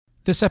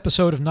This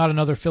episode of Not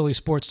Another Philly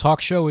Sports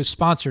Talk Show is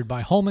sponsored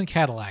by Holman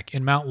Cadillac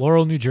in Mount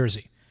Laurel, New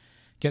Jersey.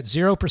 Get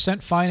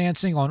 0%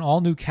 financing on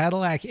all new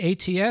Cadillac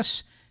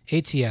ATS,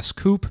 ATS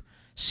Coupe,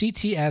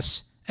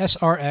 CTS,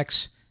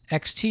 SRX,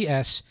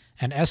 XTS,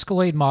 and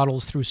Escalade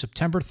models through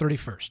September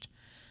 31st.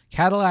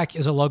 Cadillac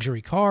is a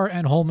luxury car,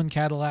 and Holman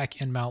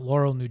Cadillac in Mount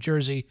Laurel, New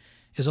Jersey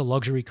is a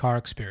luxury car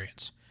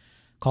experience.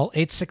 Call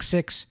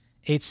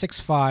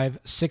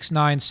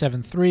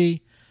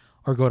 866-865-6973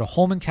 or go to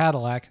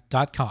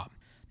holmancadillac.com.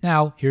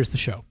 Now, here's the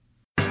show.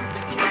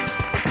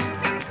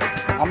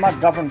 I'm not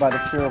governed by the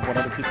fear of what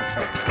other people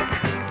say.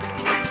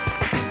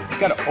 You've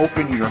got to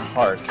open your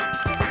heart.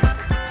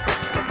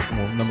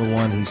 Well, number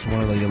one, he's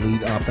one of the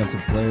elite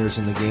offensive players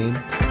in the game.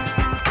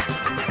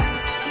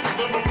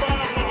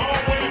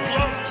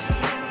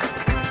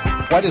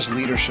 What is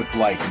leadership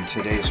like in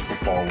today's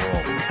football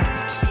world?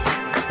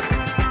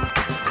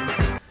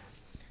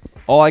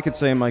 All I could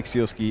say, Mike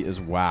Sielski, is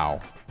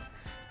wow.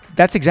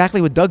 That's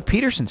exactly what Doug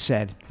Peterson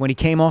said when he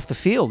came off the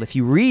field. If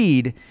you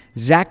read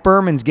Zach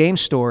Berman's game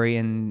story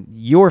in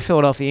your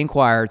Philadelphia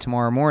Inquirer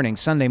tomorrow morning,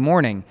 Sunday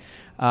morning,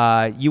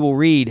 you will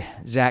read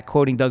Zach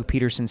quoting Doug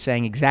Peterson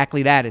saying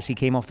exactly that as he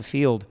came off the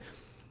field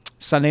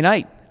Sunday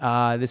night.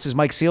 This is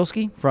Mike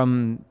Sielski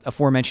from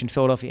aforementioned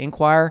Philadelphia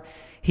Inquirer.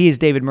 He is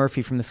David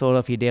Murphy from the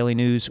Philadelphia Daily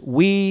News.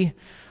 We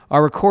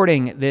are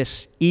recording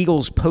this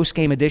Eagles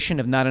post-game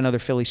edition of Not Another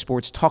Philly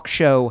Sports Talk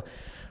Show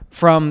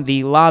from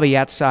the lobby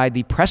outside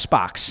the press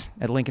box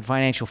at Lincoln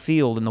Financial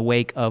Field in the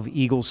wake of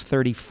Eagles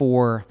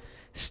 34,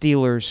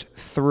 Steelers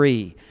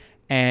 3.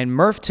 And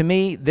Murph, to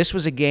me, this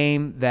was a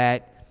game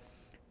that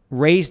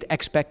raised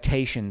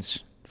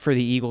expectations for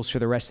the Eagles for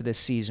the rest of this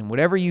season.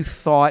 Whatever you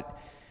thought,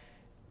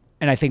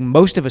 and I think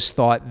most of us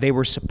thought they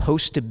were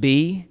supposed to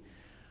be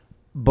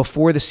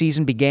before the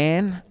season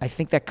began, I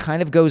think that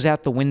kind of goes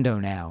out the window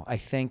now. I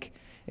think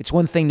it's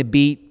one thing to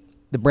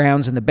beat the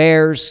Browns and the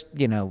Bears,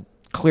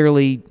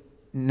 clearly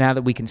now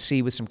that we can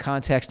see with some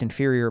context,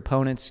 inferior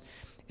opponents.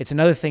 It's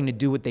another thing to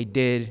do what they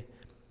did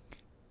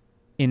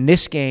in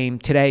this game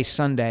today,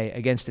 Sunday,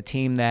 against a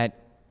team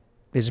that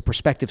is a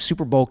prospective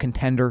Super Bowl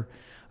contender,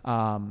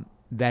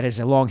 that has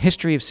a long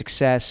history of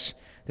success,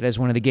 that has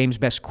one of the game's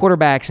best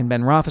quarterbacks in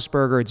Ben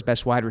Roethlisberger, its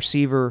best wide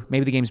receiver,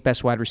 maybe the game's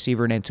best wide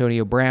receiver in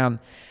Antonio Brown.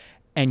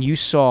 And you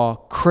saw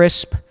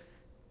crisp,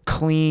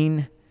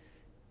 clean,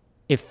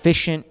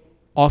 efficient,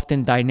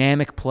 often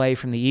dynamic play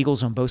from the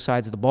Eagles on both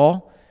sides of the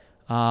ball.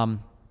 I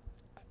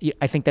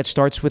think that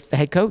starts with the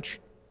head coach.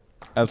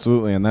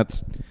 Absolutely, and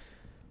that's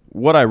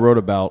what I wrote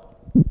about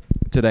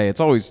today. It's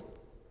always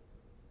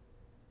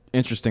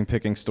interesting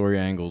picking story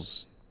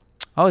angles.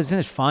 Oh, isn't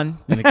it fun?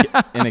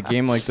 In a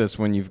game like this,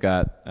 when you've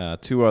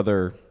got two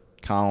other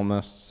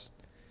columnists,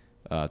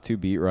 two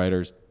beat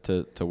writers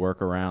to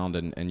work around,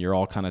 and you're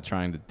all kind of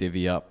trying to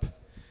divvy up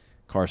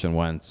Carson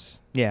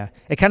Wentz. Yeah,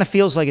 it kind of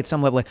feels like at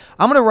some level,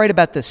 I'm going to write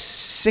about the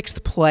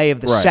sixth play of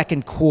the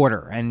second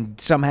quarter, and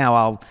somehow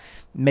I'll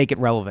make it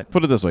relevant.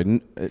 Put it this way,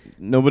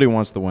 nobody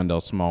wants the Wendell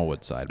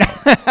Smallwood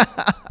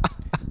sidebar.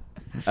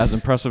 As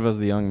impressive as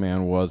the young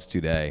man was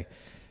today.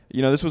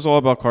 This was all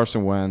about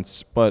Carson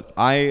Wentz, but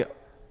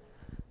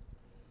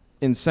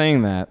in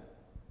saying that,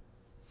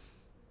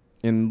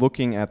 in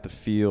looking at the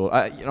field,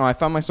 I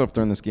found myself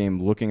during this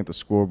game looking at the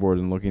scoreboard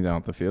and looking down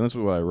at the field. This is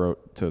what I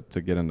wrote to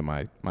get into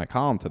my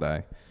column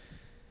today.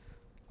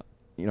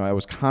 I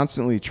was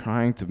constantly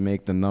trying to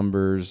make the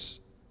numbers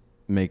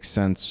make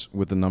sense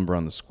with the number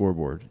on the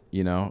scoreboard.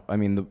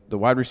 The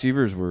wide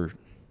receivers were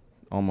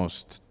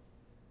almost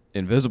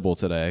invisible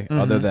today,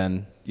 other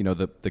than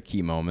the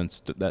key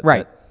moments. That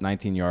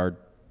 19-yard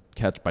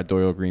catch by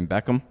Doyle Green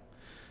Beckham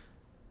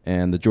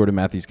and the Jordan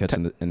Matthews catch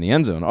in the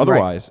end zone.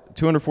 Otherwise,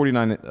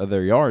 249 of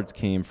their yards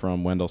came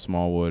from Wendell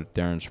Smallwood,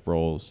 Darren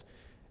Sproles,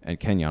 and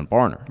Kenyon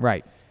Barner.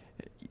 Right.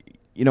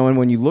 And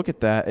when you look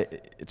at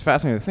that, it's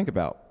fascinating to think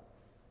about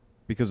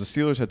because the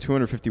Steelers had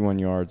 251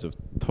 yards of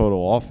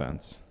total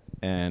offense.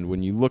 And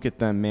when you look at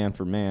them man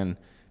for man,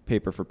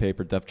 paper for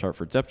paper, depth chart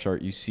for depth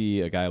chart, you see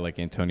a guy like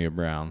Antonio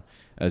Brown,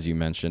 as you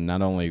mentioned,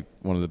 not only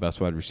one of the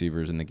best wide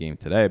receivers in the game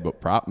today,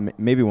 but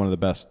maybe one of the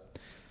best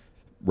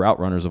route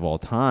runners of all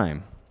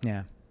time.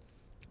 Yeah.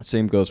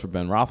 Same goes for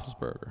Ben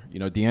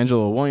Roethlisberger.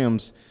 D'Angelo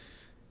Williams,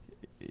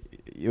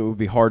 it would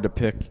be hard to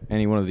pick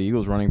any one of the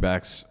Eagles running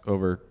backs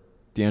over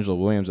D'Angelo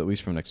Williams, at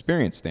least from an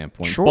experience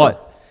standpoint. Sure.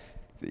 But,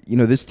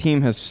 this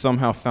team has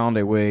somehow found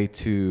a way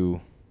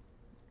to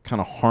kind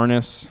of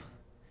harness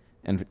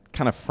and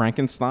kind of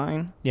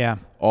Frankenstein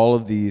all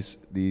of these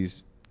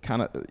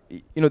kind of,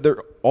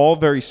 they're all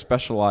very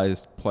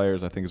specialized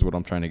players, I think is what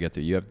I'm trying to get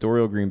to. You have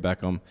Dorial Green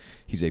Beckham.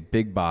 He's a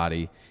big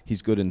body.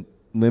 He's good in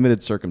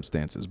limited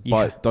circumstances,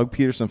 but Doug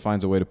Peterson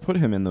finds a way to put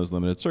him in those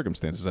limited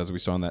circumstances, as we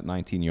saw in that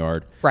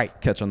 19-yard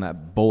catch on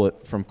that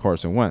bullet from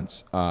Carson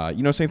Wentz.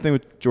 Same thing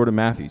with Jordan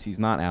Matthews. He's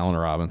not Allen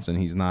Robinson.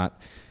 He is not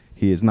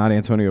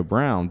Antonio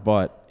Brown,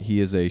 but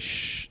he is a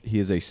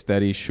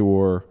steady,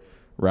 sure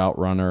route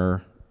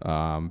runner,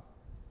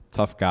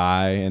 tough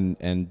guy,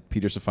 and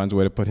Peterson finds a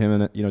way to put him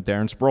in.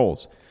 Darren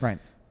Sproles, right,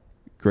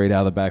 great out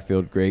of the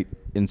backfield, great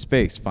in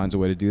space, finds a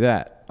way to do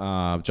that.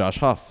 Josh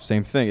Huff,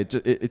 same thing.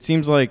 It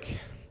seems like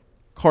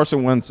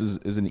Carson Wentz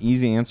is an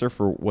easy answer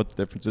for what the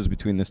difference is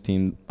between this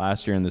team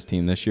last year and this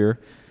team this year.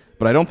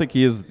 But I don't think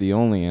he is the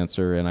only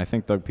answer, and I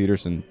think Doug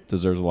Peterson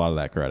deserves a lot of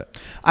that credit.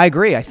 I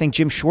agree. I think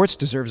Jim Schwartz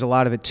deserves a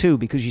lot of it too,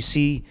 because you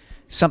see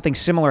something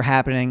similar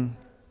happening,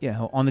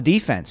 on the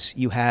defense.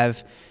 You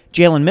have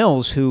Jalen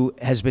Mills, who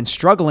has been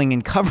struggling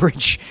in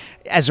coverage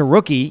as a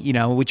rookie,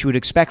 which you would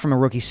expect from a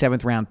rookie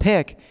 7th-round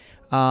pick,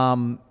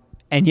 and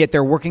yet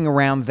they're working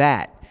around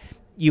that.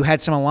 You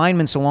had some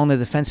alignments along the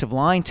defensive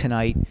line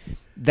tonight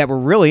that were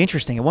really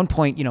interesting. At one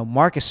point,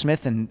 Marcus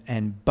Smith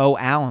and Bo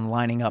Allen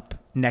lining up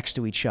next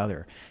to each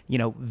other.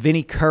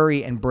 Vinnie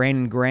Curry and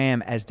Brandon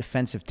Graham as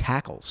defensive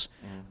tackles.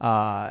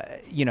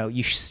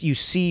 You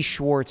see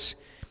Schwartz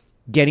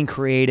getting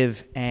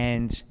creative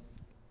and,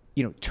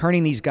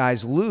 turning these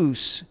guys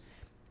loose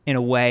in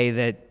a way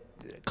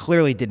that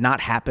clearly did not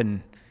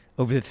happen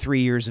over the 3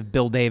 years of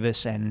Bill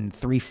Davis and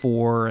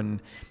 3-4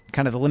 and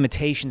kind of the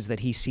limitations that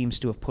he seems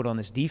to have put on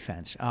this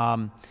defense.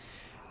 To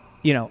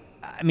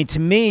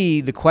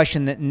me, the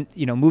question that,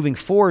 moving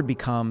forward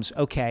becomes,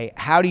 okay,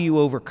 how do you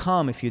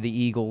overcome, if you're the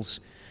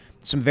Eagles,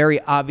 some very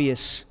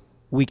obvious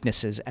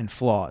weaknesses and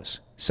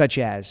flaws, such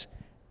as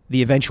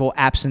the eventual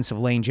absence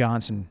of Lane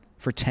Johnson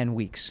for 10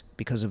 weeks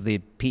because of the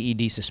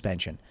PED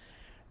suspension,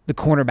 the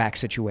cornerback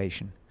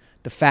situation,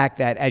 the fact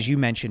that, as you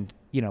mentioned,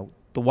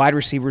 the wide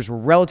receivers were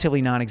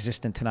relatively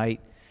non-existent tonight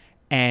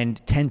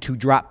and tend to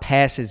drop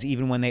passes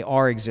even when they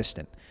are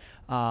existent.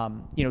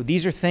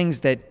 These are things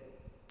that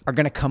are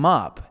going to come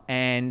up.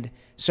 And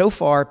so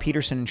far,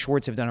 Peterson and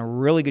Schwartz have done a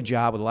really good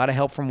job with a lot of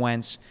help from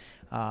Wentz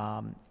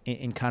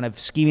in kind of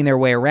scheming their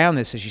way around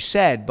this, as you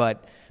said.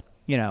 But,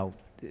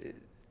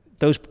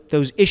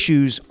 those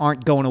issues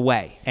aren't going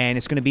away. And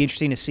it's going to be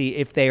interesting to see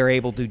if they are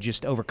able to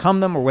just overcome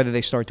them or whether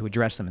they start to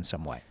address them in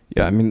some way.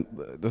 Yeah,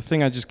 the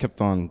thing I just kept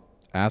on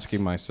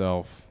asking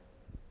myself,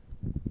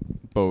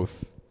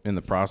 both in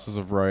the process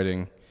of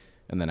writing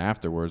and then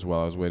afterwards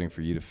while I was waiting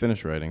for you to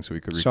finish writing so we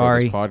could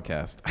record this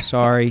podcast.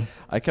 Sorry.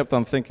 I kept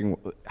on thinking,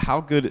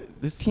 how good –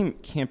 this team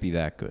can't be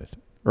that good,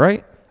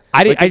 right?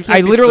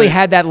 I literally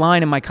had that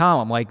line in my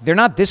column. Like, they're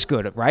not this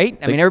good, right?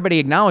 Everybody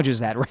acknowledges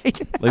that,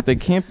 right? Like, they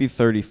can't be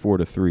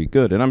 34-3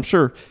 good. And I'm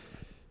sure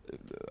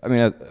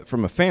 –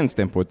 from a fan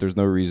standpoint, there's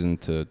no reason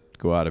to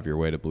go out of your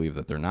way to believe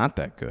that they're not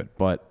that good.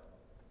 But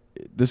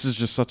this is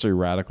just such a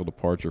radical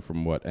departure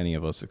from what any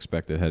of us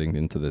expected heading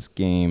into this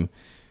game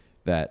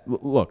that –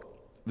 look,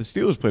 the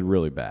Steelers played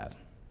really bad.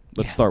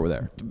 Let's start with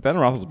there. Ben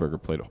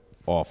Roethlisberger played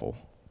awful.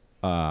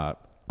 I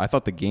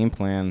thought the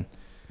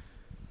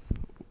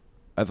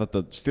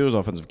Steelers'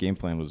 offensive game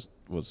plan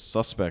was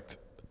suspect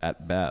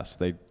at best.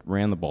 They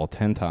ran the ball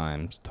 10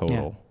 times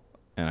total,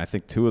 and I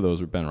think 2 of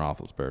those were Ben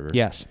Roethlisberger.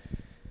 Yes.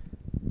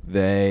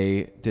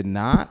 They did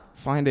not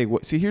find a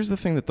 – see, here's the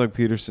thing that Doug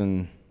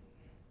Peterson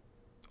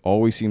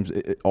always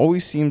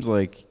seems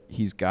like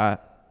he's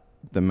got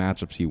the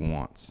matchups he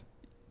wants.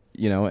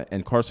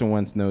 And Carson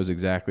Wentz knows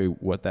exactly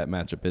what that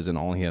matchup is, and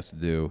all he has to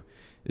do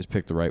is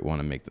pick the right one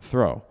and make the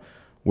throw.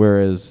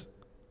 Whereas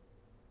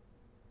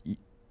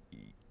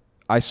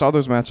I saw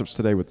those matchups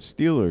today with the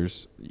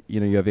Steelers.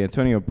 You have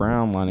Antonio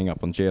Brown lining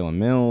up on Jalen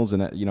Mills,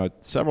 and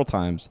several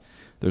times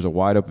there's a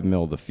wide open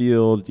middle of the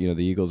field. The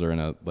Eagles are in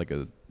a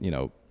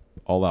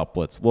all out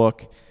blitz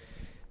look,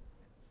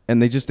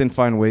 and they just didn't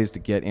find ways to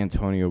get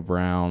Antonio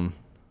Brown,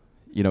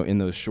 in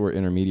those short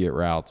intermediate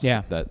routes.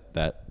 Yeah.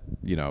 That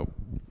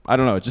I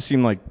don't know. It just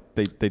seemed like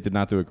they did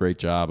not do a great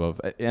job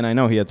of, and I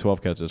know he had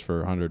 12 catches for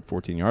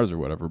 114 yards or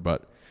whatever,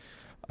 but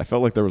I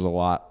felt like there was a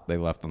lot they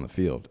left on the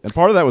field. And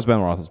part of that was Ben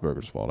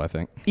Roethlisberger's fault, I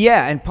think.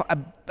 Yeah,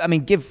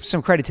 and give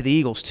some credit to the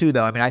Eagles too,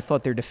 though. I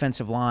thought their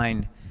defensive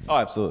line. Oh,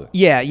 absolutely.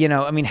 Yeah,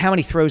 how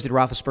many throws did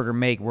Roethlisberger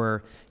make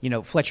where,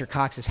 Fletcher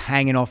Cox is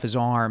hanging off his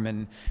arm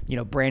and,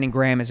 Brandon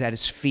Graham is at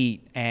his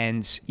feet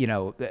and,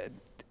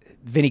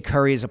 Vinnie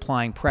Curry is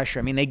applying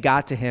pressure. They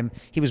got to him.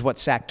 He was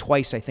sacked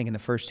twice, I think, in the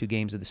first 2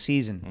 games of the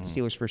season,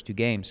 Steelers' first 2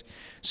 games.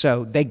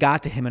 So they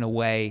got to him in a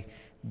way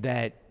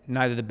that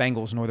neither the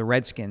Bengals nor the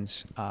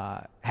Redskins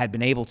had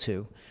been able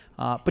to.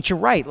 But you're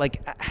right.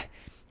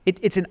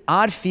 It's an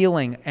odd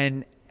feeling,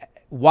 and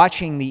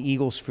watching the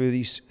Eagles through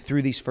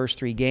these first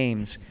 3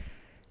 games,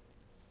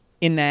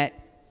 in that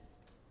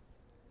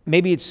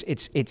maybe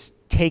it's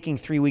taking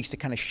 3 weeks to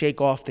kind of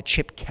shake off the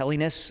Chip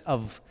Kelly-ness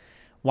of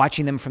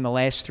watching them from the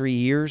last 3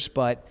 years,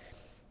 but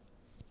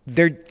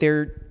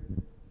they're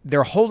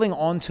holding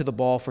on to the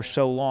ball for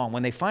so long.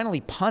 When they finally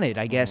punted,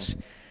 I guess,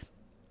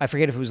 I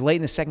forget if it was late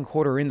in the second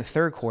quarter or in the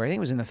third quarter. I think it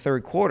was in the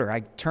third quarter.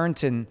 I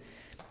turned and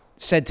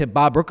said to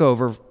Bob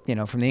Brookover,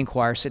 from the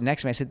Inquirer sitting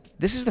next to me, I said,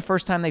 this is the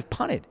first time they've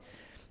punted.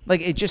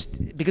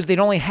 Because they'd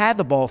only had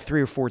the ball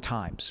 3 or 4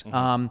 times.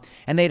 And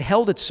they'd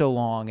held it so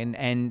long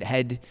and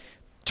had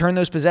turned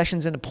those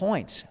possessions into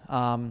points.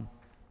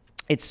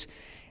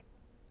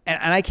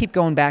 And I keep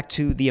going back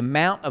to the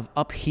amount of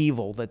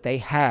upheaval that they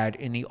had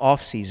in the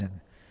offseason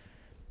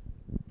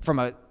from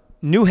a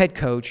new head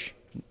coach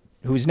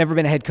who's never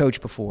been a head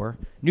coach before,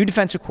 new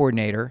defensive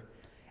coordinator,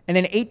 and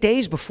then 8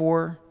 days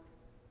before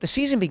the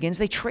season begins,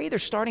 they trade their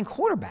starting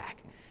quarterback.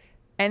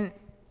 And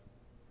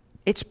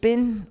it's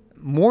been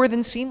more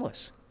than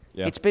seamless.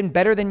 Yeah. It's been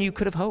better than you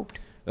could have hoped.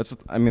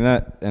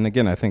 And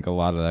again, I think a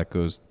lot of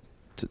that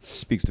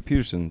speaks to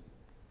Peterson,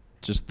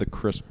 just the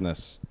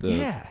crispness.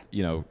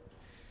 You know,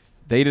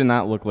 they did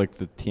not look like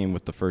the team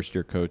with the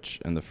first-year coach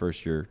and the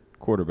first-year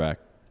quarterback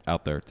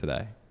out there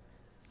today.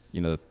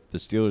 You know, the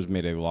Steelers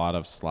made a lot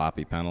of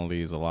sloppy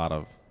penalties, a lot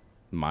of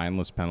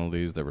mindless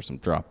penalties. There were some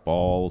drop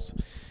balls.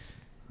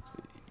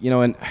 You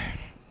know, and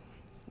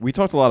we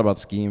talked a lot about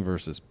scheme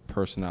versus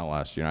personnel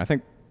last year. And I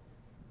think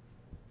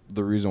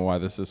the reason why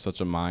this is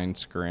such a mind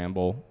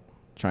scramble,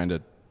 trying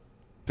to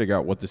figure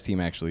out what this team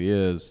actually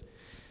is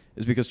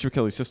because Chip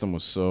Kelly's system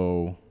was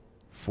so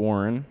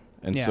foreign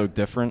and so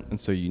different and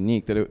so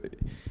unique that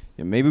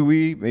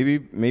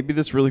maybe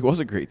this really was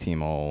a great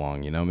team all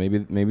along. You know,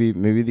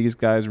 maybe these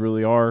guys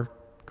really are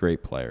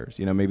great players.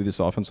 You know, maybe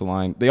the offensive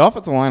line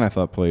I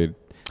thought played.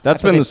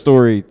 That's been the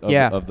story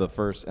of the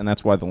first, and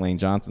that's why the Lane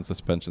Johnson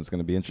suspension is going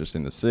to be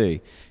interesting to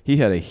see. He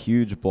had a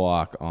huge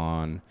block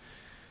on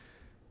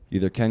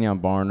either Kenyon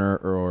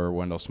Barner or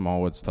Wendell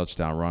Smallwood's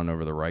touchdown run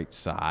over the right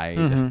side.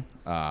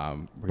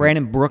 Mm-hmm.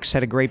 Brandon Brooks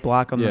had a great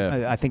block on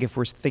I think if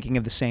we're thinking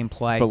of the same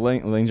play. But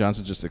Lane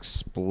Johnson just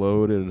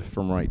exploded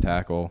from right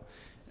tackle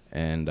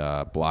and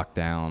blocked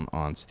down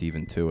on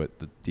Steven Tuitt,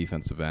 the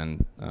defensive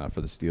end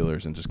for the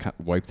Steelers, and just kind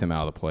of wiped him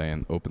out of the play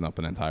and opened up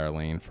an entire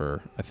lane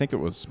for, I think it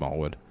was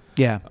Smallwood.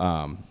 Yeah.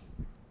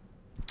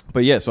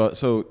 But yeah,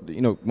 so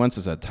you know, Wentz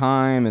has had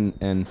time,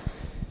 and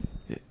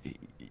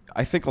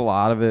I think a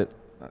lot of it,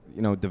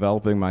 you know,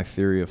 developing my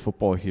theory of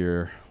football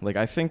here, like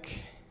I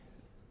think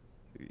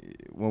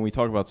when we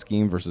talk about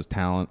scheme versus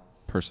talent,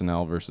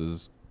 personnel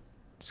versus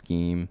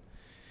scheme,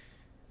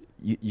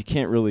 you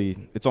can't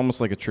really, it's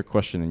almost like a trick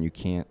question, and you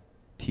can't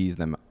tease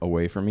them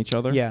away from each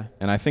other. Yeah.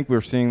 And I think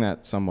we're seeing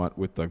that somewhat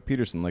with Doug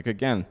Peterson. Like,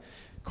 again,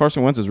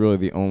 Carson Wentz is really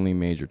the only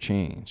major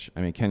change.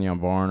 I mean, Kenyon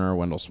Barner,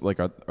 Wendell, like,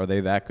 are they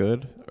that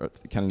good?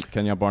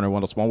 Kenyon Barner,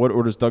 Wendell Smallwood,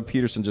 or does Doug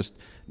Peterson just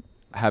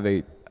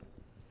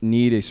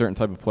need a certain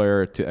type of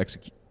player to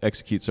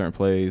execute certain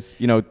plays?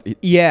 You know.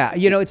 Yeah,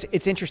 you know,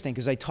 it's interesting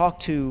because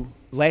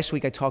last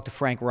week I talked to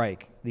Frank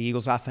Reich, the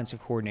Eagles offensive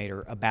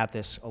coordinator, about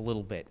this a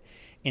little bit,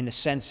 in the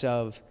sense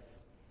of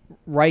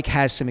Reich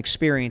has some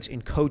experience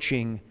in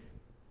coaching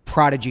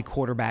prodigy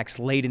quarterbacks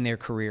late in their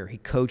career. He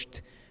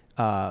coached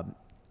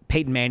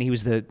Peyton Manning. He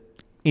was the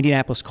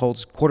Indianapolis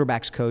Colts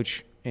quarterbacks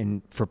coach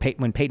when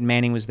Peyton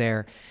Manning was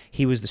there.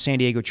 He was the San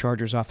Diego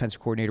Chargers offensive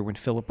coordinator when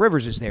Phillip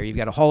Rivers is there. You've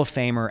got a Hall of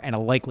Famer and a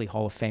likely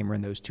Hall of Famer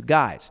in those two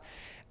guys.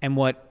 And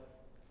what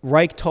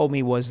Reich told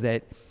me was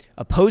that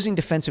opposing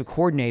defensive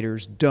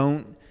coordinators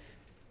don't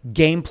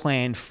game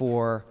plan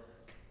for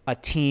a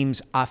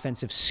team's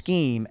offensive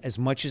scheme as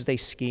much as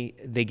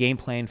they game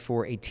plan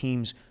for a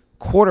team's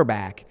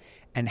quarterback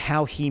and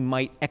how he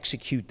might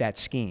execute that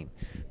scheme.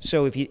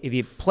 So if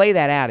you play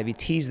that out, if you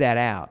tease that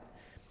out,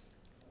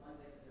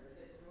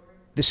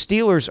 the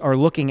Steelers are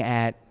looking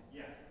at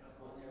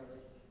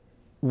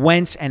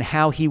Wentz and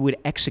how he would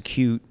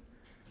execute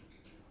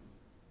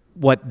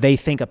what they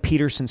think a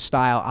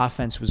Peterson-style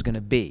offense was going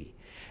to be.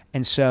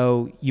 And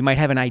so you might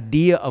have an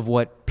idea of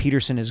what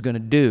Peterson is going to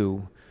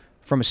do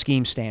from a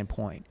scheme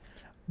standpoint.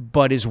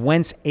 But is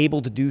Wentz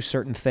able to do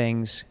certain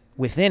things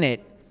within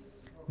it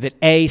that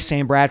A,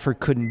 Sam Bradford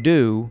couldn't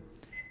do,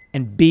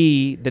 and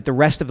B, that the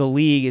rest of the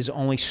league is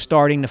only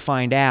starting to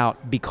find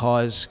out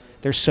because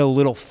there's so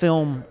little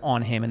film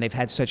on him and they've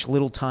had such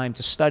little time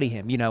to study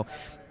him. You know,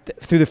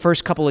 through the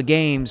first couple of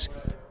games,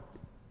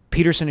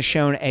 Peterson has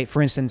shown,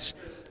 for instance,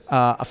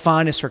 a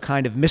fondness for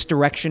kind of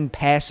misdirection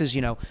passes,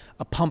 you know,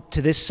 a pump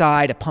to this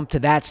side, a pump to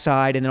that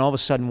side, and then all of a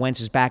sudden Wentz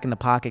is back in the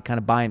pocket kind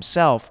of by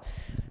himself.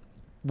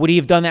 Would he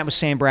have done that with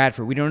Sam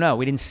Bradford? We don't know.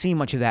 We didn't see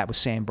much of that with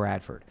Sam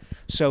Bradford.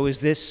 So is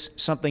this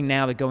something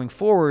now that going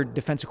forward,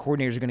 defensive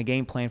coordinators are going to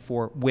game plan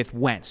for with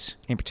Wentz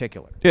in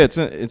particular? Yeah,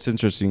 it's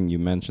interesting you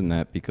mentioned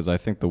that because I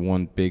think the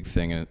one big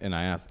thing, and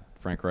I asked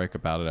Frank Reich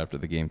about it after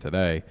the game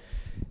today,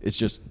 is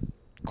just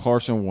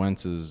Carson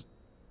Wentz's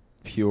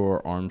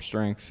pure arm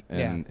strength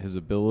and his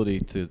ability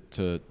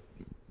to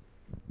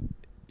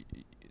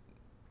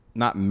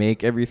not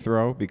make every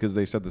throw, because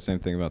they said the same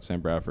thing about Sam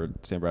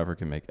Bradford. Sam Bradford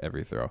can make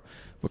every throw.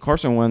 But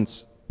Carson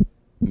Wentz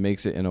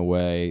makes it in a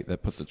way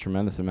that puts a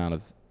tremendous amount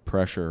of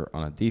pressure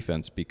on a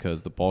defense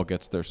because the ball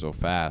gets there so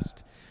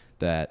fast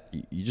that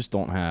you just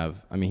don't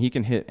have – I mean, he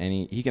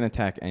can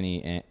attack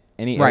any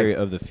area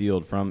of the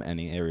field from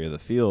any area of the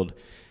field,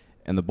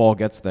 and the ball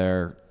gets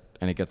there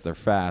and it gets there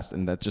fast,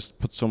 and that just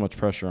puts so much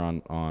pressure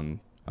on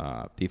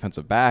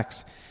defensive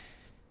backs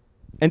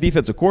and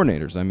defensive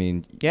coordinators. I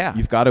mean,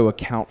 you've got to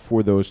account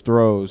for those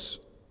throws,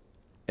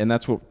 and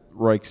that's what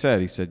Reich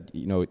said. He said,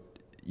 you know,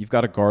 you've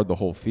got to guard the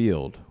whole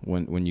field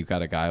when you've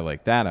got a guy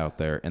like that out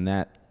there, and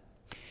that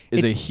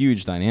is a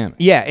huge dynamic.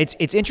 Yeah,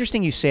 it's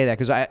interesting you say that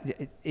because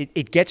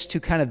it gets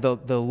to kind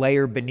of the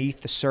layer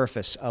beneath the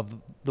surface of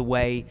the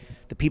way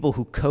the people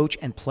who coach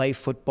and play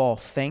football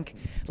think.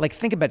 Like,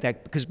 think about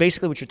that, because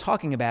basically what you're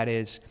talking about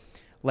is,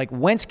 like,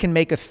 Wentz can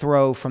make a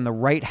throw from the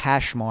right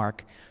hash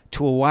mark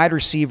to a wide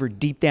receiver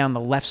deep down the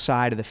left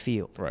side of the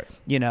field. Right.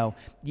 You know,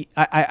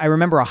 I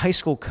remember a high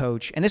school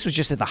coach, and this was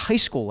just at the high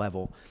school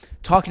level,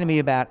 talking to me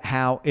about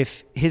how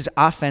if his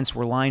offense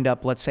were lined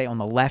up, let's say, on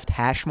the left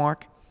hash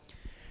mark,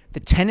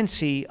 the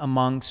tendency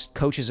amongst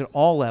coaches at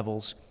all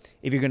levels,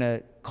 if you're going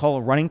to call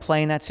a running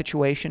play in that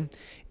situation,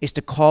 is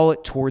to call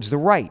it towards the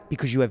right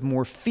because you have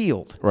more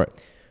field. Right.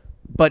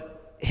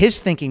 But his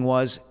thinking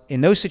was,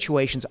 in those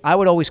situations, I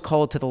would always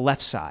call it to the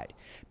left side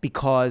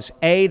because,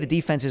 A, the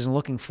defense isn't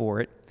looking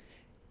for it,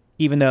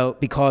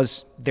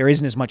 because there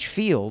isn't as much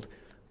field,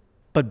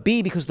 but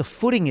B, because the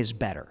footing is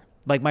better.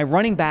 Like my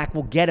running back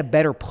will get a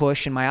better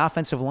push and my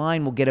offensive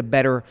line will get a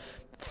better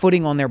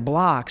footing on their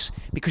blocks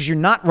because you're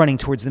not running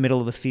towards the middle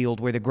of the field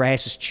where the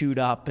grass is chewed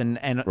up and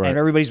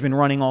everybody's been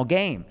running all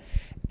game.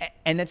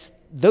 And that's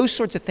those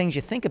sorts of things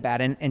you think about.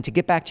 And to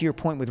get back to your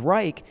point with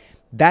Reich,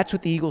 that's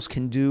what the Eagles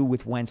can do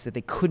with Wentz that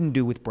they couldn't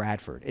do with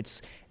Bradford.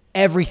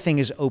 Everything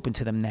is open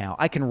to them now.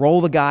 I can roll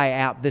the guy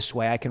out this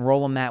way. I can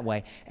roll him that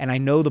way. And I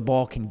know the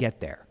ball can get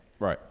there.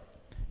 Right.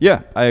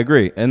 Yeah, I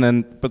agree.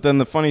 But then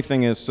the funny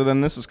thing is, so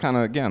then this is kind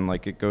of, again,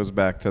 like it goes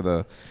back to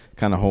the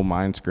kind of whole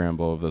mind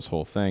scramble of this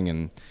whole thing.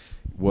 And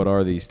what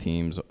are these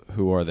teams?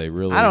 Who are they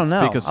really? I don't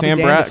know. Because I'll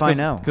be damned if I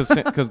know.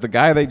 Because the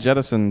guy they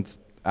jettisoned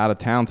out of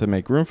town to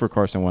make room for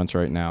Carson Wentz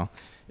right now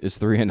is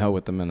 3-0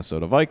 with the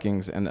Minnesota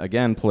Vikings, and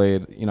again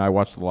played. You know, I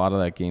watched a lot of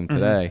that game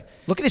today.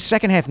 Look at his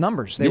second half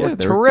numbers; they were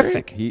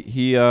terrific.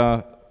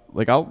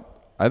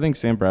 I think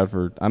Sam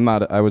Bradford.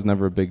 I was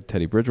never a big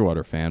Teddy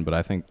Bridgewater fan, but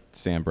I think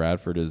Sam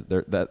Bradford is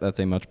there. That's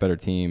a much better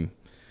team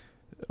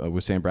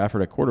with Sam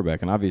Bradford at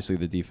quarterback, and obviously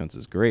the defense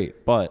is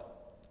great.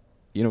 But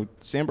you know,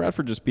 Sam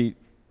Bradford just beat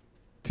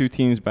two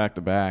teams back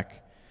to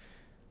back,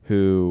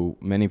 who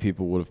many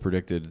people would have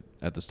predicted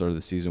at the start of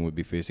the season would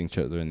be facing each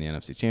other in the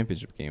NFC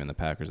Championship game, in the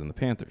Packers and the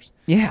Panthers.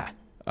 Yeah.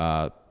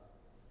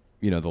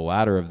 You know, the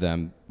latter of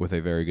them with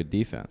a very good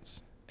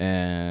defense.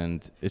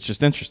 And it's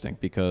just interesting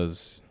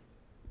because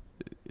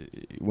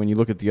when you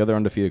look at the other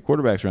undefeated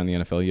quarterbacks around the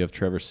NFL, you have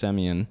Trevor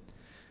Siemian,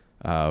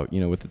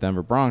 with the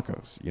Denver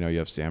Broncos. You know, you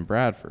have Sam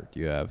Bradford.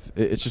 You have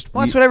it's just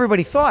that's what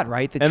everybody thought,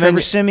 right? That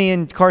Trevor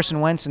Siemian,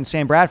 Carson Wentz, and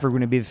Sam Bradford were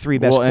going to be the three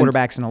best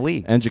quarterbacks in the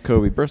league. And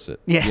Jacoby Brissett.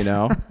 Yeah. You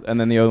know,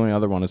 and then the only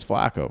other one is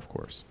Flacco, of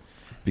course,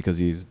 because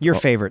he's your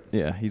favorite.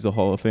 Yeah, he's a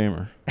Hall of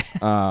Famer.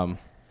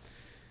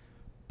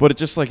 But it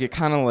just it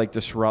kind of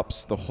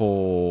disrupts the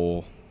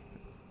whole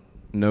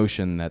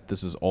notion that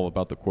this is all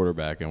about the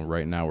quarterback, and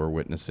right now we're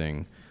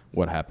witnessing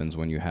what happens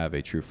when you have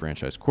a true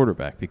franchise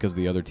quarterback, because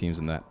the other teams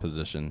in that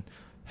position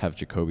have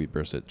Jacoby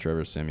Brissett,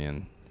 Trevor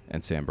Siemian,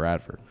 and Sam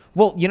Bradford.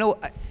 Well, you know,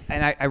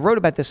 and I wrote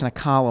about this in a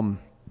column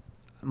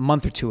a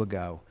month or two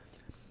ago.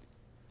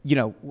 You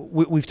know,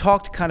 we've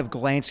talked kind of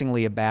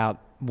glancingly about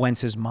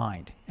Wentz's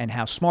mind and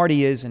how smart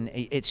he is, and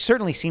it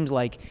certainly seems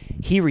like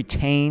he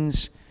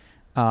retains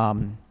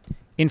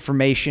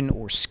information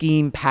or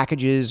scheme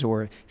packages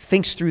or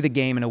thinks through the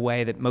game in a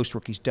way that most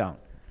rookies don't.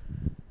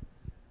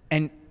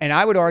 And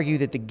I would argue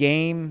that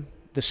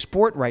the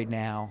sport right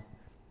now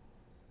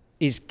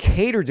is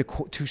catered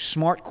to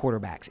smart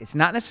quarterbacks. It's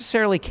not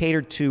necessarily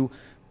catered to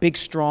big,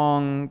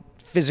 strong,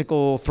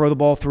 physical, throw the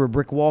ball through a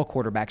brick wall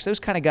quarterbacks. Those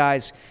kind of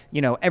guys,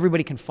 you know,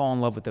 everybody can fall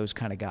in love with those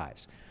kind of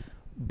guys.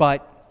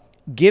 But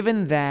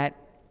given the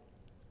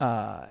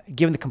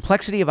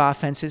complexity of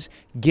offenses,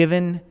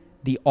 given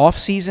the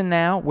offseason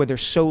now where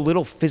there's so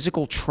little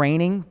physical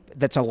training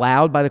that's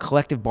allowed by the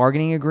collective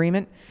bargaining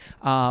agreement,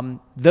 the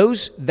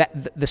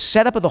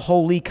setup of the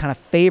whole league kind of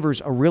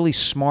favors a really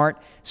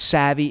smart,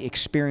 savvy,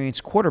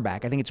 experienced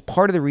quarterback. I think it's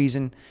part of the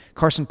reason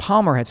Carson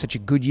Palmer had such a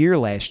good year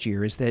last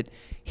year is that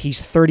he's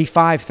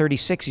 35,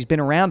 36. He's been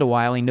around a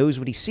while. He knows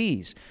what he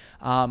sees.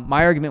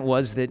 My argument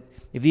was that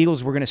if the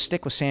Eagles were going to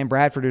stick with Sam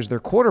Bradford as their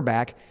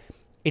quarterback,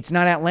 it's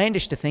not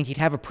outlandish to think he'd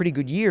have a pretty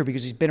good year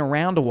because he's been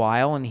around a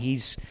while and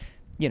he's,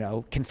 you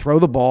know, can throw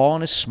the ball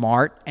and is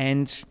smart,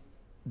 and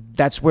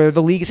that's where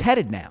the league is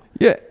headed now.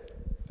 Yeah.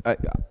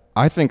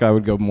 I think I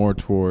would go more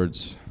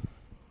towards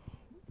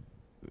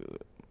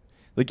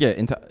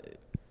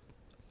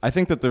I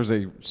think that there's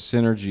a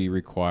synergy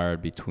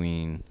required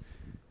between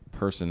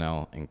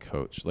personnel and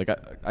coach.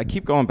 I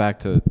keep going back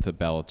to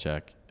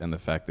Belichick and the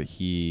fact that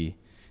he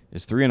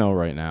is 3-0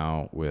 right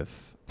now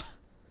with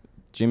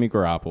Jimmy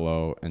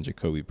Garoppolo and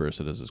Jacoby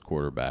Brissett as his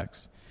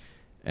quarterbacks.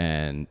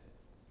 And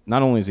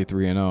not only is he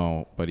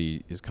 3-0, but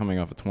he is coming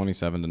off a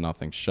 27-0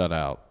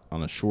 shutout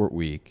on a short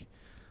week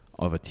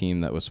of a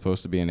team that was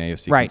supposed to be an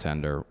AFC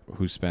contender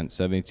who spent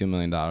 $72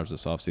 million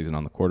this offseason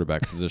on the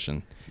quarterback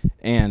position.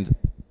 And,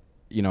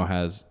 you know,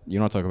 you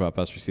don't talk about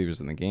best receivers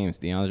in the games.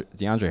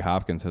 DeAndre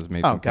Hopkins has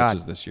made some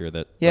catches this year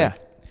that,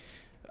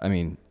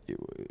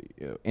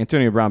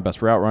 Antonio Brown,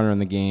 best route runner in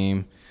the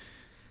game.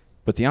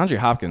 But DeAndre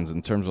Hopkins,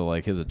 in terms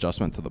of his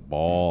adjustment to the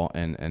ball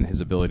and his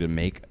ability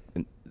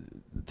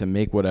to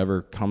make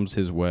whatever comes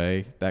his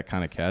way, that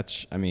kind of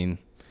catch, I mean,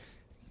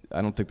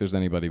 I don't think there's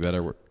anybody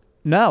better.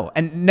 No,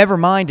 and never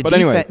mind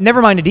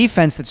a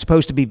defense that's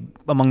supposed to be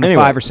among the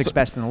 5 or 6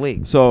 best in the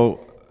league.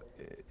 So,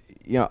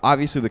 you know,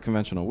 obviously the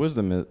conventional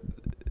wisdom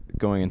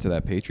going into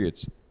that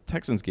Patriots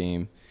Texans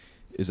game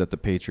is that the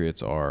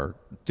Patriots are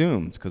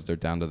doomed because they're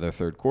down to their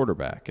third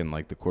quarterback, and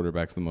like the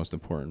quarterback's the most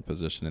important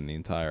position in the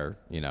entire,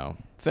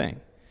 thing.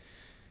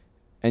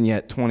 And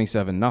yet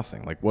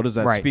 27-0. Like, what does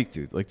that speak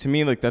to? Like, to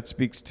me, like, that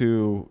speaks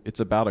to, it's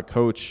about a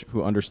coach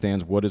who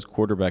understands what his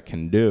quarterback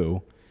can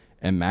do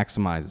and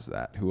maximizes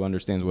that, who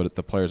understands what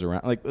the players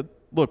around. Like,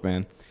 look,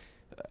 man,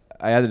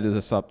 I added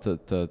this up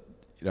to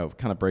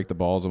kind of break the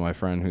balls of my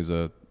friend who's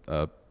a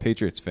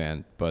Patriots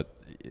fan, but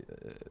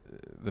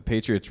the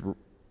Patriots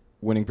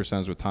winning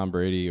percentage with Tom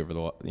Brady over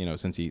the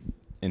since he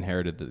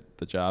inherited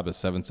the job is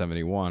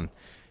 .771,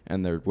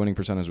 and their winning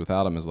percentage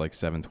without him is like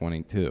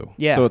 .722.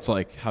 Yeah. So it's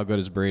like, how good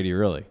is Brady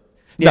really?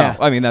 Yeah.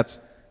 No, I mean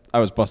I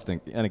was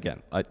busting, and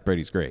again,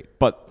 Brady's great,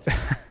 but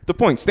the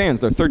point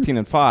stands. They're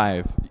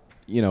 13-5,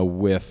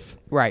 with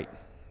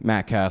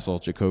Matt Castle,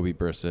 Jacoby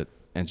Brissett,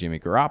 and Jimmy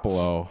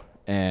Garoppolo,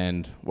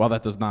 and while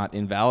that does not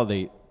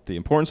invalidate the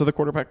importance of the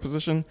quarterback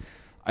position,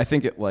 I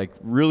think it like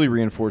really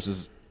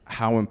reinforces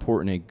how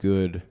important a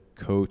good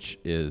coach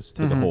is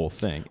to the whole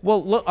thing.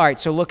 Well, look. All right.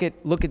 So look at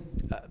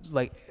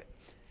like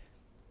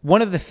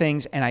one of the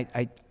things, and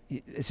I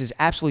this is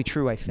absolutely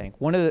true. I think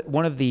one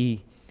of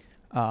the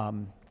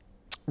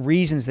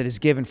reasons that is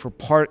given for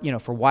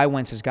for why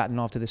Wentz has gotten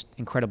off to this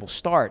incredible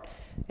start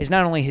is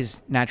not only his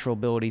natural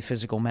ability,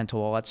 physical,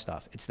 mental, all that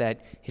stuff. It's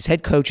that his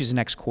head coach is an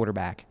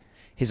ex-quarterback.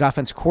 His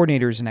offensive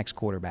coordinator is an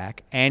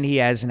ex-quarterback, and he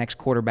has an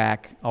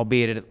ex-quarterback,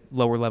 albeit at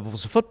lower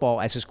levels of football,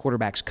 as his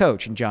quarterback's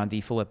coach, in John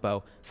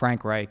DeFilippo,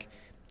 Frank Reich,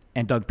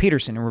 and Doug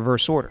Peterson in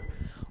reverse order.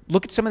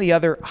 Look at some of the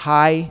other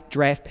high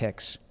draft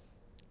picks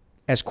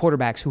as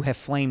quarterbacks who have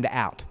flamed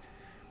out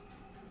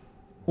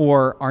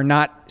or are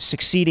not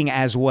succeeding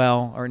as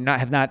well or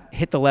have not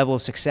hit the level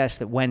of success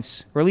that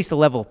Wentz, or at least the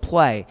level of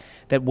play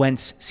that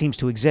Wentz seems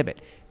to exhibit.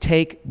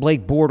 Take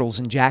Blake Bortles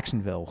in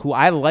Jacksonville, who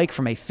I like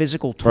from a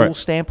physical tool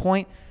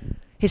standpoint.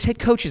 His head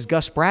coach is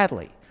Gus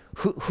Bradley.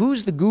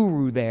 Who's the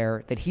guru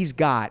there that he's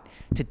got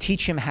to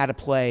teach him how to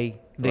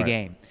play the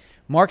game?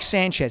 Mark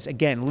Sanchez,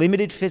 again,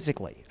 limited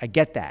physically. I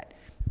get that.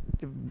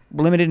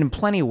 Limited in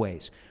plenty of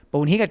ways. But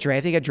when he got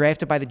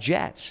drafted by the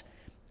Jets.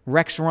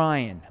 Rex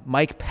Ryan,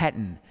 Mike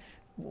Pettin.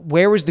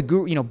 Where was the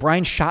guru?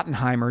 Brian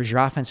Schottenheimer is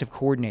your offensive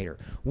coordinator.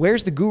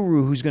 Where's the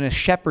guru who's going to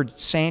shepherd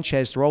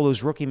Sanchez through all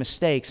those rookie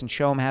mistakes and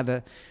show him how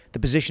the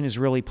position is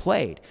really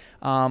played?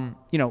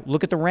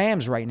 Look at the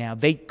Rams right now.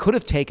 They could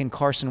have taken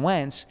Carson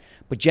Wentz,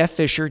 but Jeff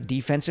Fisher,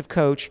 defensive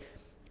coach,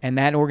 and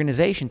that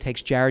organization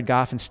takes Jared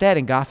Goff instead,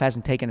 and Goff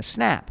hasn't taken a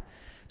snap.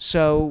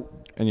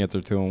 And yet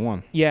they're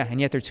 2-1. Yeah, and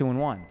yet they're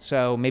 2-1.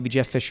 So maybe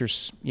Jeff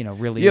Fisher's,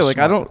 really. Yeah, like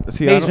smart.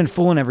 He's been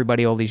fooling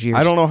everybody all these years.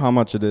 I don't know how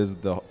much it is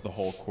the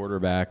whole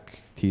quarterback,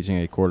 teaching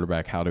a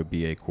quarterback how to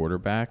be a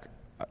quarterback.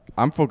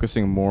 I'm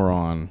focusing more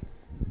on,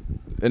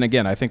 and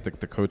again, I think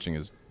the coaching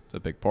is a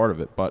big part of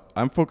it, but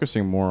I'm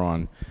focusing more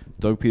on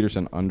Doug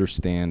Peterson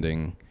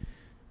understanding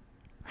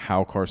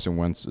how Carson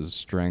Wentz's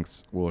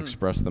strengths will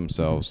express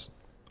themselves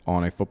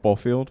on a football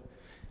field,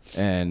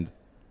 and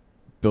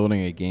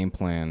building a game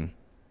plan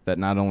that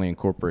not only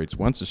incorporates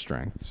Wentz's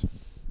strengths,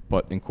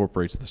 but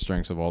incorporates the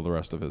strengths of all the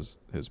rest of his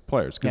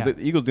players. Because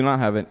the Eagles do not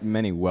have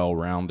many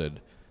well-rounded,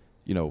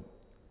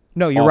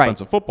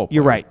 offensive football players.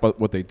 You're right.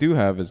 But what they do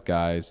have is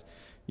guys,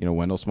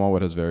 Wendell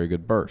Smallwood has very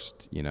good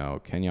burst.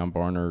 Kenyon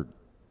Barner,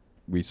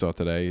 we saw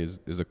today,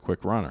 is a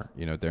quick runner.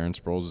 Darren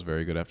Sproles is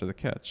very good after the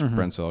catch.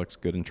 Brent Selleck's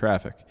good in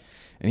traffic.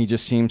 And he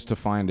just seems to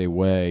find a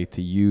way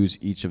to use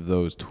each of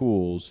those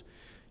tools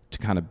to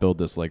kind of build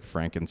this like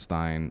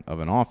Frankenstein of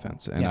an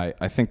offense. And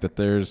I think that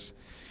there's,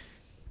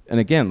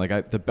 and again, like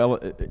it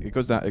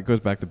goes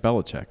back to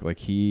Belichick. Like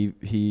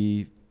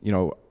he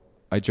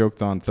I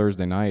joked on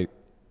Thursday night,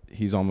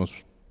 he's almost,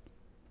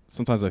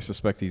 sometimes I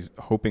suspect he's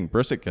hoping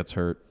Brissett gets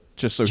hurt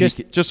just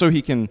so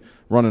he can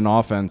run an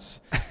offense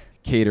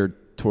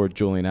catered toward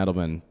Julian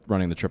Edelman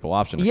running the triple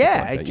option. Or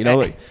something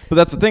like that. But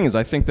that's the thing is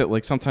I think that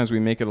like sometimes we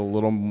make it a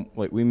little,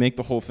 like we make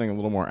the whole thing a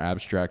little more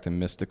abstract and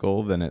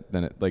mystical than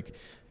it like,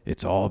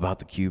 it's all about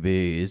the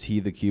QB. Is he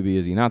the QB?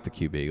 Is he not the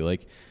QB?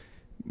 Like,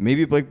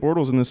 maybe Blake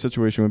Bortles in this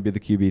situation would be the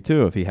QB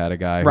too if he had a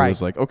guy who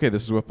was like, okay,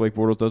 this is what Blake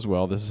Bortles does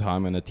well. This is how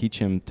I'm going to teach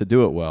him to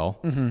do it well.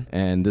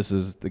 And this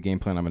is the game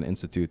plan I'm going to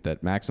institute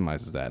that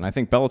maximizes that. And I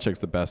think Belichick's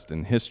the best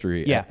in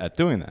history at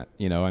doing that.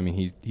 I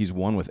mean, he's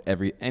won with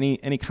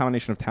any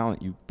combination of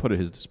talent you put at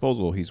his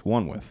disposal, he's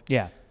won with.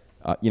 Yeah.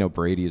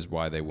 Brady is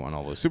why they won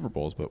all those Super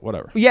Bowls, but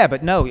whatever. Yeah,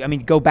 but no, I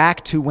mean, go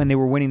back to when they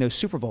were winning those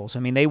Super Bowls. I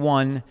mean, they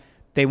won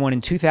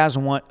in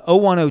 2001,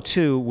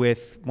 01-02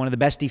 with one of the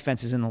best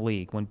defenses in the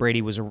league when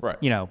Brady was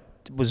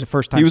was a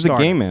first-time He was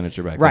starter. a game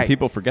manager back then.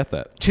 People forget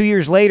that. 2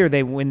 years later,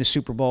 they win the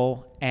Super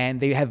Bowl, and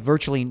they have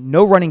virtually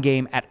no running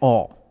game at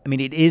all. I mean,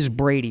 it is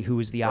Brady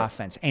who is the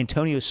offense.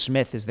 Antonio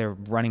Smith is their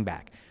running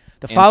back.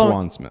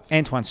 Antoine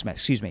Smith,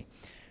 excuse me.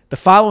 The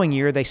following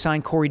year, they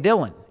signed Corey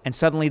Dillon, and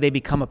suddenly they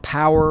become a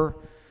power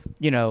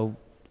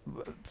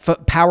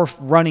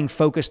running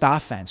focused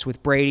offense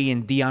with Brady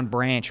and Deion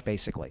Branch,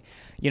 basically.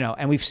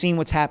 And we've seen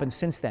what's happened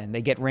since then.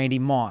 They get Randy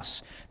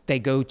Moss. They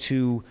go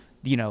to,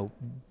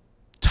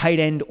 tight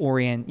end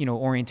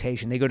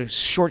orientation. They go to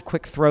short,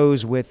 quick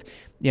throws with,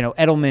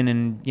 Edelman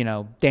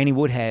and, Danny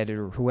Woodhead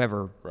or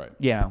whoever. Right.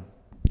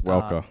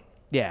 Welcome.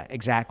 Yeah,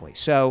 exactly.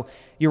 So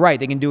you're right.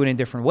 They can do it in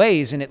different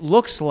ways. And it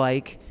looks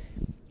like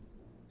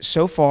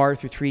so far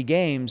through 3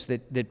 games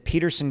that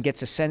Peterson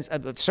gets a sense.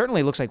 It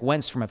certainly looks like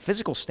Wentz from a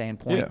physical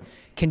standpoint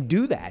can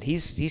do that.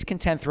 He's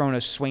content throwing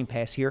a swing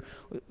pass here.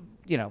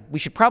 We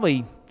should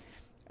probably,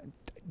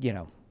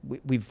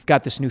 we've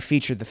got this new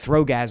feature, the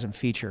Throwgasm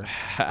feature.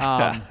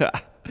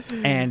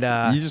 And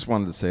you just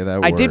wanted to say that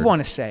word. I did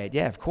want to say it.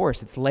 Yeah, of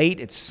course. It's late.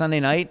 It's Sunday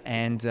night,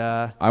 and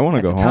I want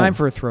to go home. It's time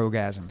for a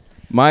Throwgasm.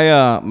 Mine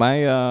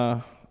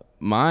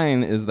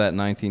is that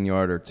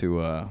 19-yarder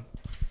to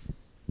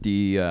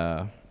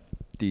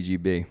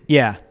DGB.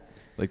 Yeah.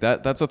 Like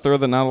that's a throw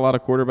that not a lot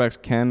of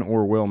quarterbacks can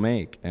or will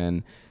make,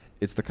 and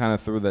it's the kind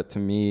of throw that to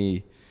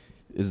me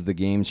is the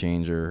game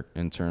changer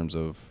in terms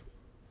of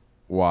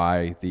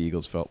why the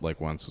Eagles felt like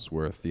Wentz was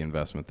worth the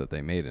investment that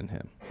they made in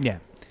him. Yeah.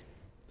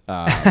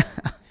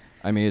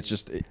 I mean, it's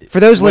just for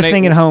those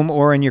listening at home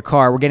or in your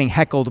car, we're getting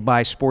heckled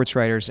by sports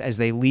writers as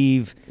they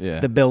leave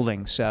the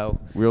building. So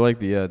we're like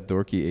the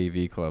dorky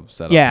AV club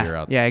set up here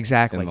out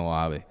exactly in the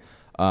lobby.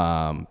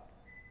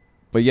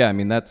 But yeah, I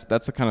mean that's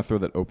the kind of throw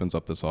that opens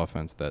up this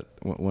offense. That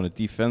when a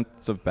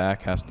defensive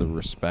back has to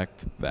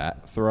respect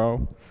that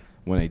throw,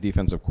 when a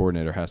defensive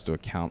coordinator has to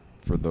account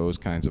for those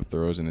kinds of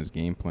throws in his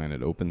game plan,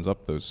 it opens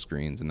up those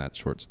screens and that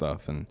short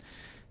stuff. And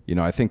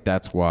I think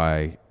that's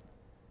why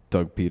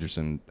Doug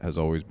Peterson has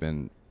always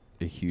been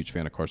a huge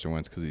fan of Carson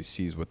Wentz, because he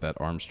sees what that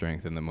arm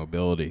strength and the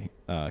mobility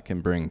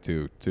can bring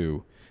to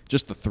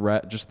just the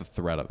threat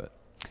of it.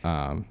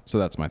 So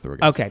that's my throw.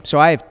 Okay, so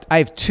I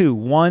have 2.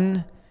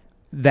 One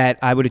that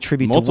I would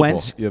attribute to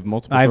Wentz. You have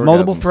multiple. I have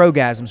multiple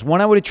Throwgasms. One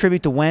I would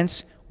attribute to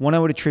Wentz. One I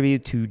would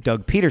attribute to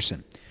Doug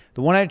Peterson.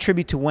 The one I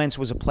attribute to Wentz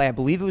was a play. I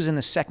believe it was in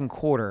the second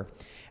quarter,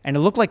 and it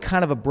looked like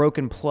kind of a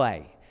broken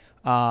play.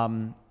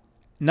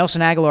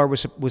 Nelson Aguilar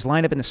was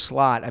lined up in the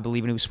slot, I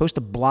believe, and he was supposed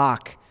to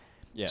block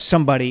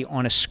somebody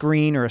on a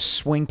screen or a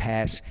swing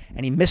pass,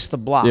 and he missed the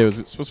block. Yeah, it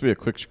was supposed to be a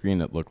quick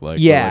screen, it looked like.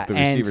 Yeah. Like the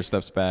receiver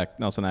steps back,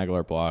 Nelson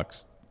Aguilar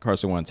blocks,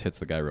 Carson Wentz hits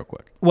the guy real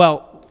quick.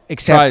 Well,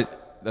 except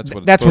that's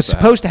what's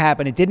supposed to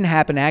happen. It didn't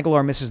happen.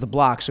 Aguilar misses the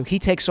block, so he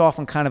takes off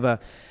on kind of a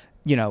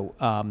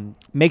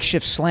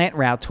makeshift slant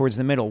route towards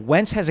the middle.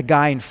 Wentz has a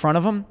guy in front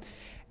of him,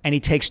 and he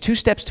takes 2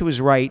 steps to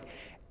his right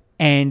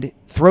and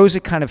throws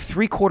it kind of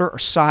 3/4 or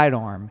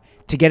sidearm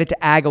to get it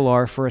to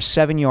Aguilar for a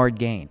 7-yard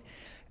gain.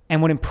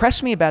 And what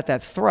impressed me about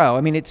that throw,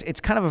 I mean, it's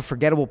kind of a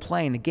forgettable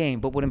play in the game,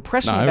 but what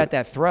impressed me about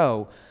that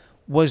throw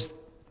was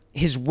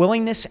his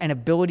willingness and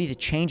ability to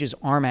change his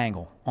arm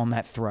angle on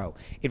that throw.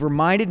 It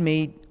reminded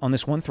me on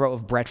this one throw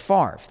of Brett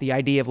Favre, the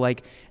idea of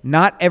like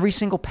not every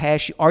single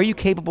pass, are you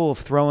capable of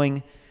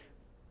throwing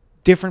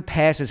different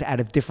passes out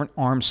of different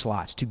arm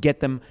slots to get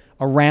them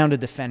around a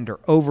defender,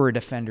 over a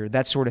defender,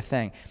 that sort of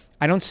thing.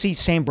 I don't see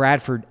Sam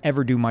Bradford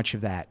ever do much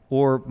of that,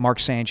 or Mark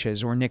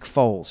Sanchez or Nick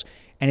Foles.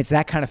 And it's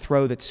that kind of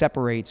throw that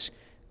separates,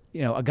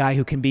 a guy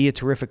who can be a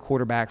terrific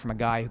quarterback from a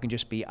guy who can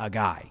just be a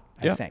guy,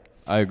 I think.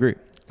 I agree.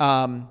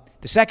 The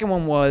second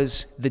one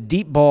was the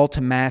deep ball to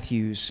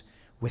Matthews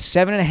with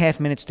 7.5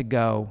 minutes to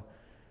go,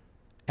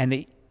 and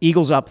the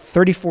Eagles up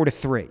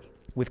 34-3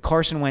 with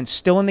Carson Wentz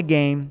still in the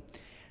game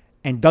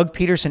and Doug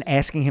Peterson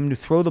asking him to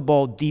throw the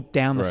ball deep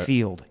down the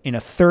field in a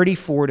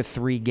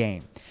 34-3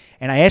 game.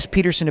 And I asked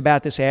Peterson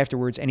about this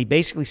afterwards, and he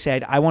basically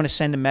said, I want to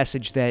send a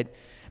message that,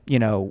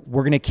 we're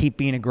going to keep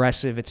being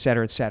aggressive, et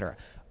cetera, et cetera.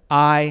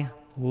 I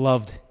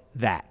loved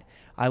that.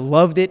 I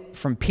loved it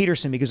from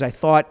Peterson because I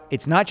thought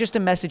it's not just a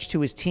message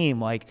to his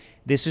team, like,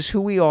 this is who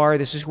we are,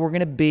 this is who we're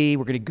going to be,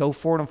 we're going to go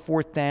for it on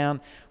 4th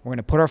down, we're going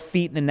to put our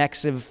feet in the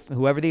necks of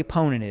whoever the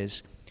opponent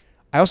is.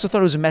 I also thought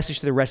it was a message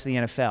to the rest of the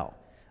NFL.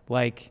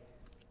 Like,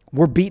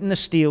 we're beating the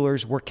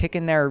Steelers, we're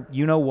kicking their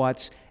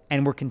you-know-whats,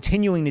 and we're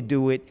continuing to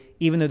do it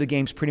even though the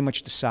game's pretty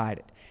much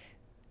decided.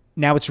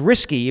 Now, it's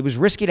risky. It was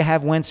risky to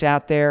have Wentz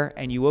out there,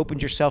 and you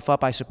opened yourself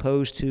up, I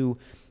suppose, to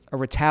a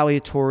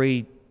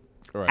retaliatory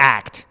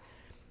act.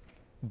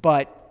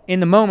 But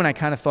in the moment, I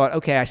kind of thought,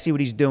 okay, I see what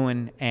he's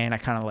doing, and I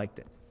kind of liked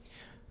it.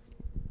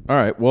 All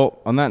right. Well,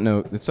 on that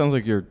note, it sounds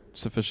like you're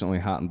sufficiently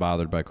hot and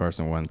bothered by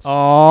Carson Wentz.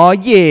 Oh,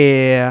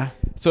 yeah.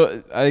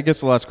 So I guess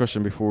the last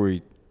question before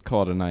we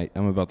call it a night.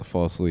 I'm about to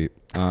fall asleep.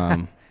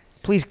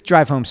 Please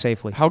drive home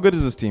safely. How good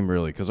is this team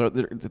really? Because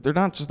they're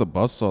not just a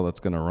buzzsaw that's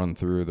going to run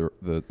through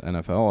the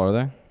NFL, are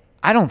they?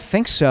 I don't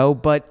think so,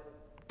 but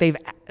they've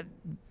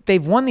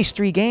won these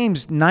 3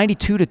 games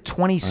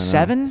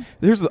 92-27.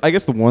 I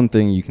guess the one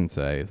thing you can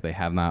say is they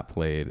have not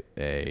played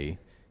a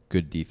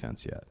good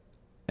defense yet,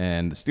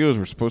 and the Steelers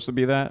were supposed to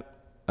be that.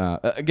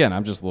 Again,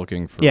 I'm just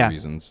looking for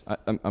reasons.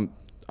 I'm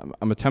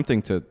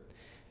attempting to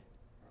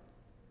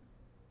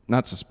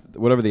not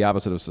whatever the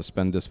opposite of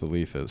suspend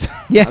disbelief is.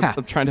 Yeah,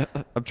 I'm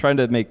trying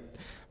to make.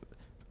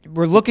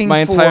 We're looking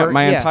my for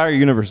entire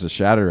universe is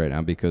shattered right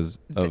now because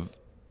of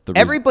the.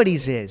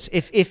 Everybody's is.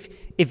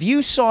 If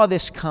you saw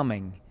this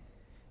coming,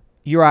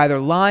 you're either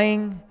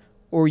lying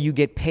or you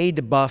get paid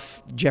to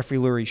buff Jeffrey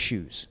Lurie's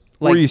shoes.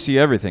 or you see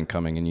everything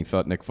coming and you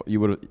thought you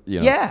would,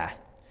 Yeah.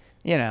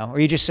 Or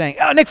you're just saying,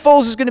 Nick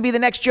Foles is going to be the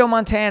next Joe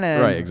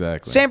Montana. Right,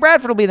 exactly. Sam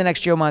Bradford will be the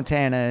next Joe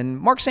Montana. And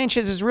Mark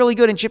Sanchez is really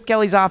good in Chip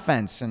Kelly's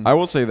offense. And I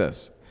will say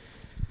this.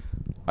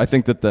 I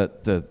think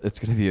that it's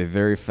going to be a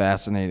very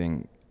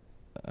fascinating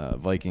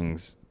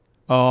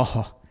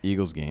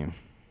Vikings-Eagles game.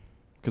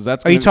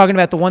 Are you talking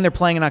about the one they're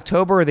playing in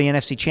October or the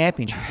NFC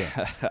Championship game?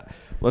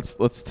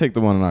 Let's take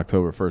the one in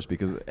October first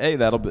because,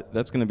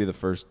 that's going to be the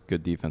first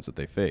good defense that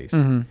they face.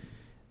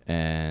 Mm-hmm.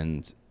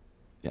 And,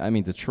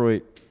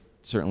 Detroit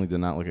certainly did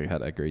not look like it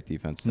had a great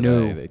defense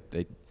today.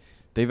 No.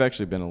 They've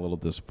actually been a little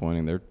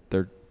disappointing.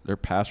 Their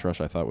pass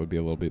rush I thought would be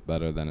a little bit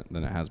better than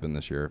it has been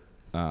this year.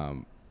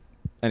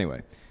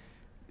 Anyway,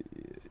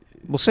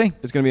 we'll see.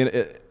 It's going to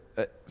be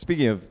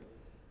speaking of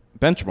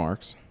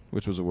benchmarks,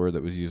 which was a word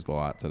that was used a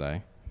lot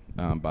today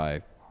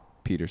by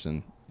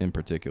Peterson in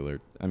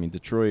particular.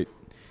 Detroit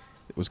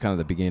was kind of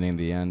the beginning and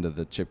the end of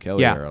the Chip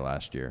Kelly era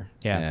last year.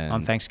 Yeah, and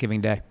on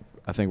Thanksgiving Day.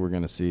 I think we're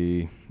going to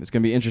see – it's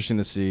going to be interesting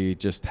to see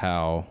just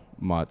how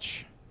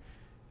much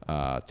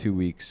 2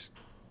 weeks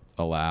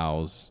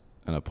allows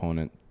an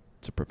opponent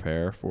to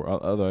prepare for –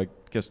 although I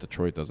guess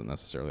Detroit doesn't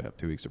necessarily have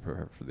 2 weeks to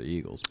prepare for the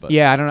Eagles. But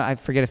yeah, I don't know. I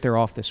forget if they're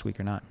off this week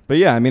or not. But,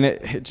 yeah,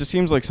 it just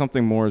seems like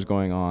something more is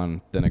going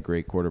on than a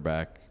great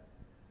quarterback.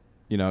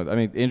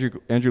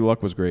 Andrew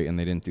Luck was great, and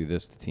they didn't do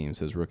this to teams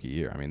his rookie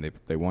year.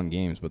 They won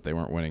games, but they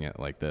weren't winning it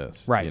like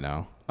this. Right.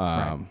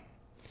 Right.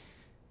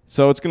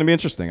 So it's going to be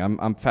interesting.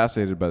 I'm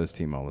fascinated by this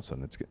team all of a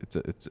sudden.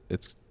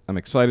 I'm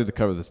excited to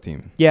cover this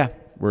team. Yeah.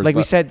 Like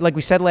we said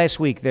last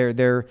week,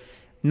 they're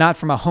not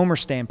from a homer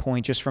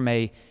standpoint, just from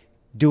a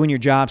doing your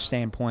job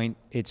standpoint.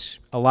 It's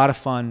a lot of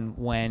fun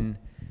when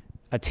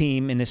a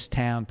team in this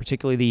town,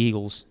 particularly the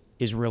Eagles,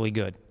 is really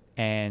good.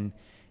 And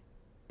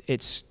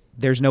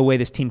there's no way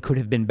this team could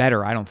have been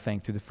better, I don't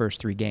think, through the first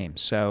 3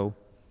 games. So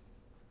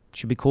it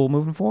should be cool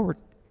moving forward.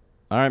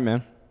 All right,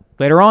 man.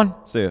 Later on.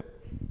 See ya.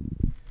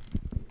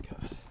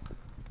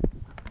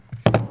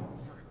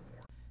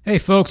 Hey,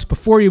 folks,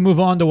 before you move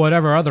on to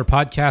whatever other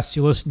podcasts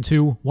you listen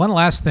to, one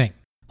last thing.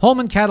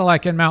 Holman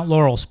Cadillac in Mount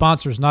Laurel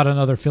sponsors Not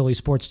Another Philly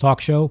Sports Talk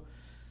Show.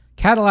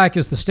 Cadillac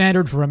is the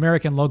standard for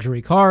American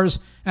luxury cars,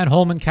 and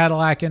Holman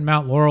Cadillac in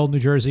Mount Laurel, New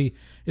Jersey,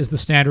 is the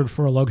standard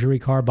for a luxury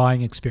car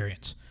buying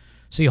experience.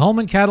 See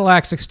Holman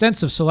Cadillac's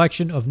extensive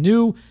selection of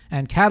new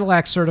and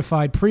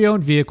Cadillac-certified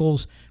pre-owned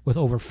vehicles with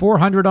over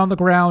 400 on the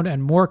ground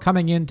and more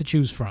coming in to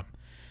choose from.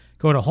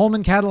 Go to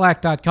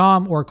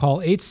HolmanCadillac.com or call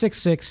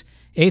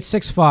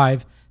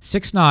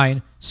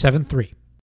 866-865-6973.